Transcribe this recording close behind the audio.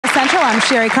Jazz Central. I'm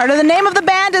Sherry Carter. The name of the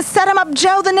band is Set 'em Up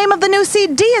Joe. The name of the new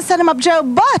CD is Set 'em Up Joe.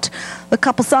 But the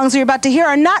couple songs you're about to hear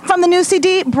are not from the new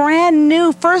CD. Brand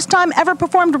new. First time ever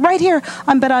performed right here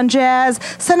on Bet on Jazz.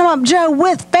 Set 'em Up Joe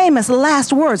with famous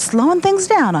last words. Slowing things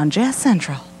down on Jazz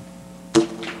Central.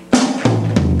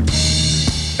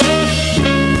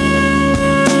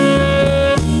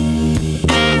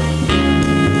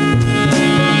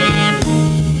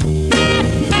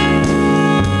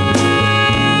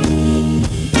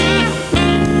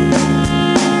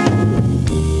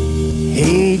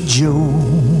 Joe,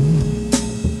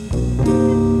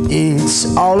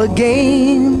 it's all a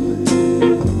game.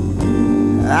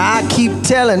 I keep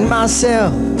telling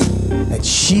myself that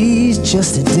she's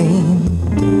just a dame.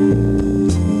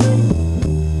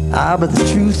 But the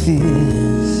truth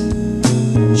is,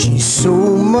 she's so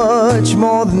much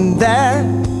more than that.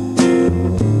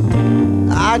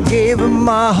 I gave her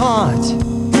my heart,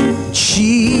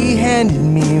 she handed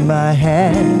me my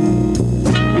hand.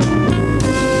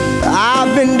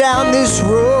 I've been down this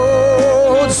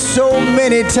road so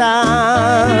many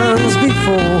times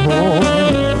before.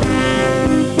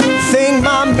 Think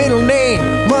my middle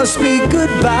name must be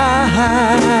goodbye.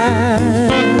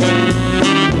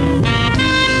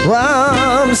 Well,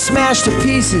 I'm smashed to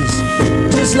pieces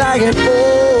just like an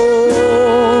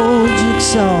old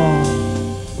jigsaw.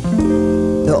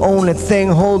 The only thing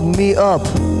holding me up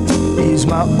is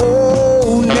my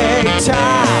old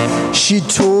necktie. She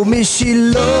told me she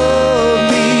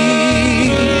loved me.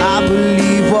 I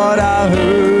believe what I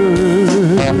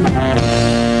heard.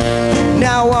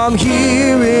 Now I'm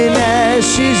hearing as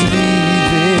she's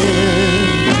leaving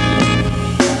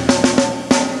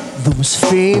those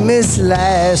famous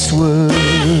last words.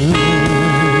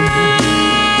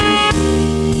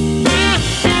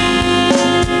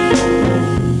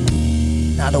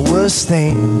 Now the worst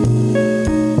thing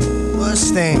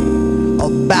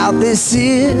about this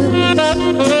is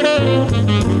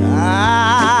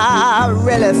I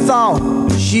really thought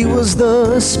she was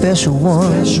the special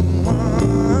one.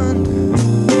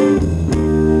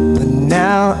 But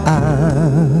now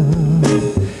I'm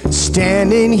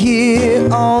standing here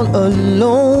all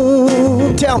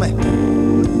alone. Tell me,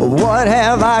 what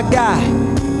have I got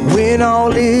when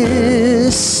all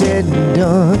is said and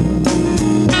done?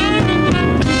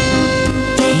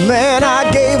 Man, I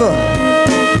gave her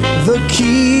the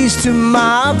keys to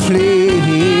my place,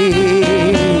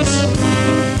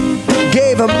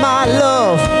 gave her my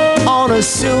love on a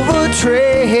silver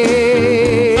tray.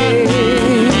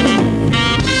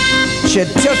 She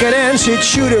took it and she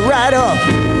chewed it right up.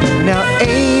 Now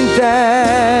ain't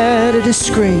that a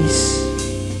disgrace?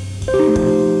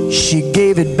 She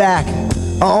gave it back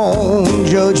on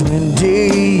Judgment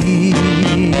Day.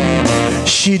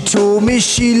 She told me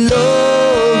she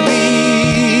loved me.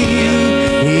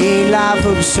 Ain't life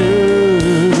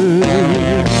absurd?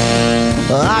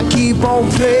 I keep on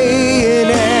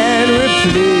playing and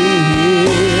replaying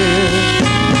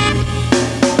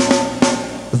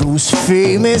those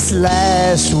famous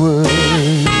last words.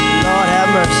 Lord have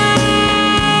mercy.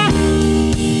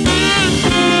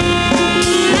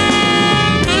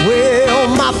 Well,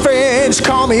 my friends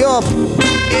call me up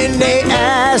and they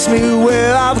ask me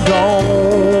where I've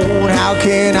gone. How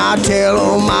can I tell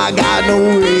them I got no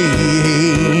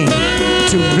way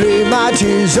to blame my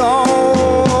tears on?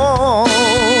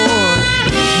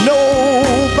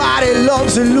 Nobody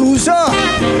loves a loser,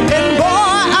 and boy,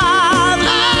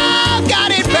 I've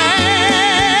got it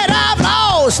bad. I've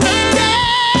lost,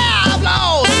 yeah, I've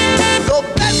lost the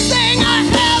best thing I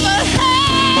ever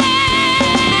had.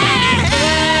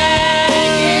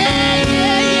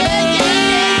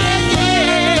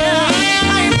 Yeah.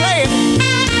 I ain't playing.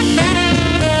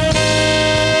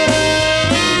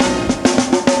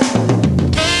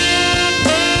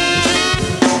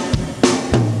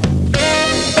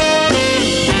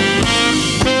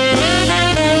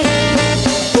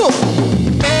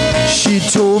 She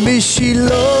told me she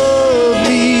loved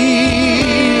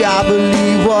me. I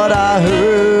believe what I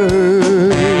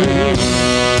heard.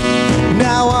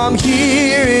 Now I'm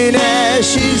hearing as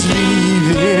she's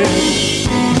leaving.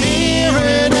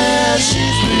 Hearing as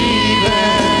she's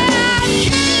leaving.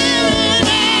 Hearing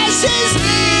as she's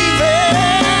leaving.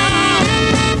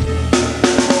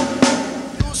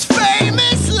 Those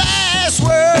famous last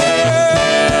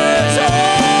words. Oh.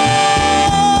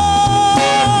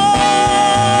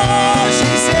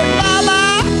 She said,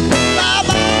 bye-bye,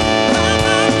 bye-bye,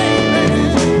 bye-bye, baby.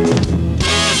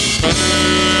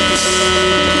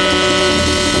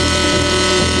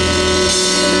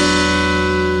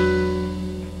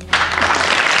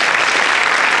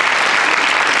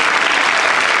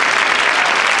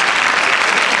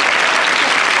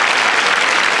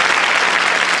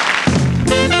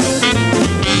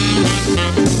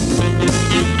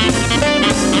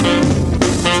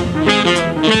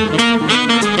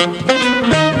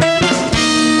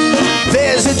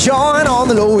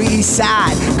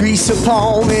 Release a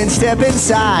palm and step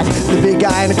inside. The big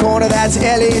guy in the corner, that's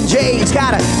Ellie and Jay. He's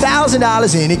got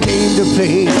 $1,000 and he came to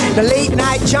play. The late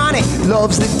night Johnny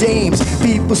loves the dames.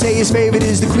 People say his favorite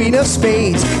is the Queen of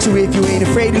Spades. So if you ain't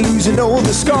afraid to lose, you know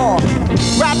the score.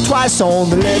 Rap twice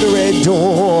on the leatherette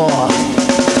door.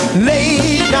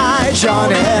 Late night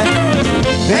Johnny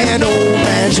and old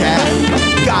man Jack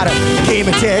got a game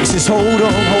of Texas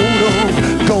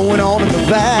Hold'em, going on in the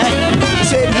back.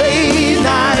 Said late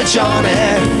night Johnny,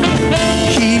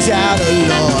 he's out of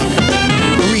luck,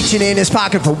 reaching in his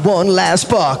pocket for one last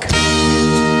buck.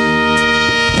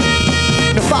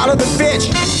 Now follow the bitch,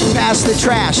 past the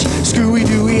trash.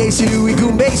 Screwy-dooey, AC-Louie,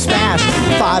 Goombay smash.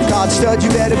 5-card stud, you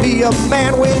better be a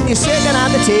man when you're sitting at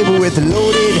the table with a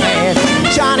loaded hand.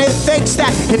 Johnny thinks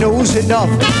that he knows enough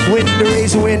when to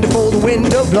raise the wind to pull the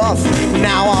wind to bluff.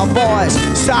 Now our boys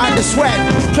starting to sweat,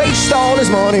 placed all his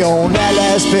money on that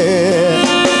last bet.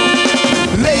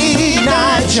 Late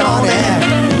night Johnny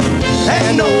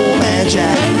and old man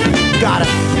Jack got a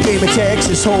game of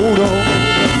Texas Hold'em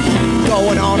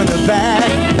going on in the back.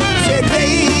 Said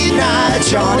late night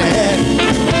Johnny,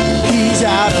 he's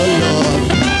out of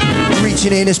luck,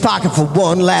 reaching in his pocket for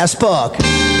one last buck.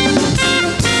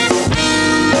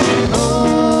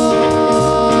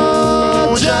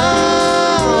 Oh,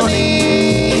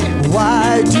 Johnny,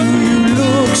 why do you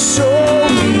look so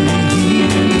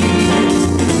mean?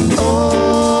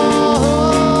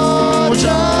 Oh,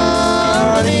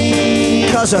 Johnny,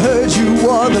 'cause I heard you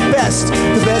were the best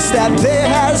that there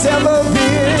has ever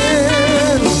been.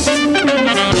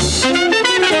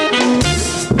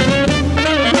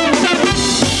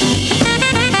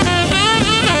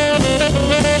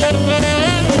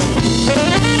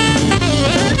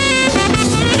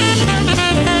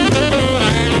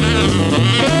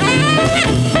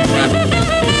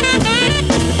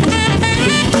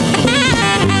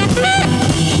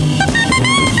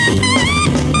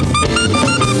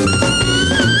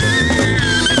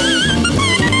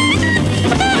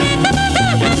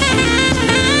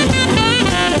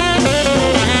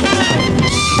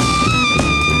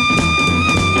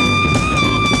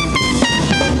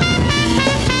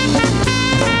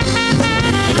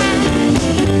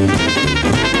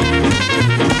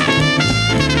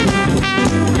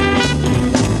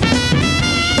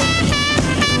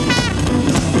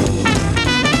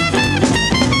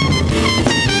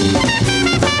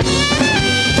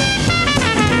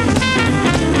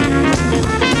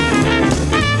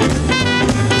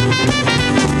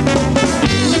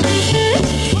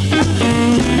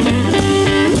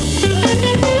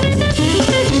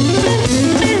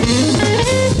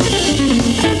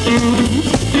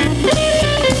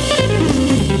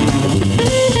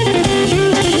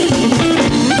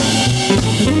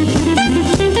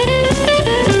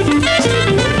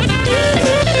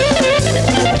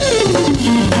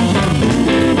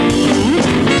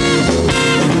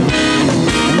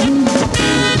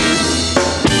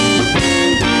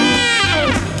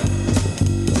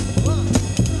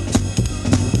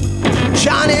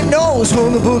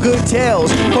 From the book of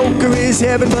tales, poker is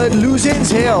heaven but losing's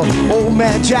hell. Old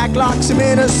man Jack locks him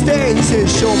in a stare. He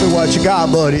says, show me what you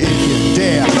got, buddy, if you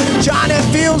dare. Johnny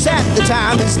feels that the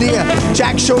time is near.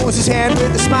 Jack shows his hand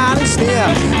with a smiling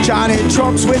sneer. Johnny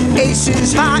trumps with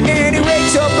aces high, and he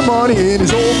rakes up the money in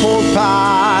his old pork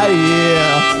pie,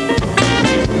 yeah.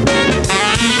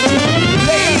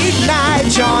 Late night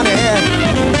Johnny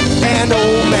and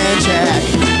old man Jack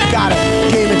got a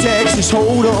game of Texas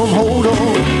Hold'em,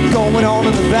 going on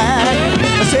in the back.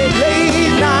 I said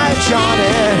late night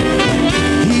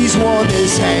Johnny, he's won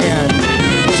this hand.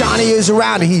 Johnny is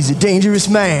around and he's a dangerous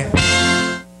man.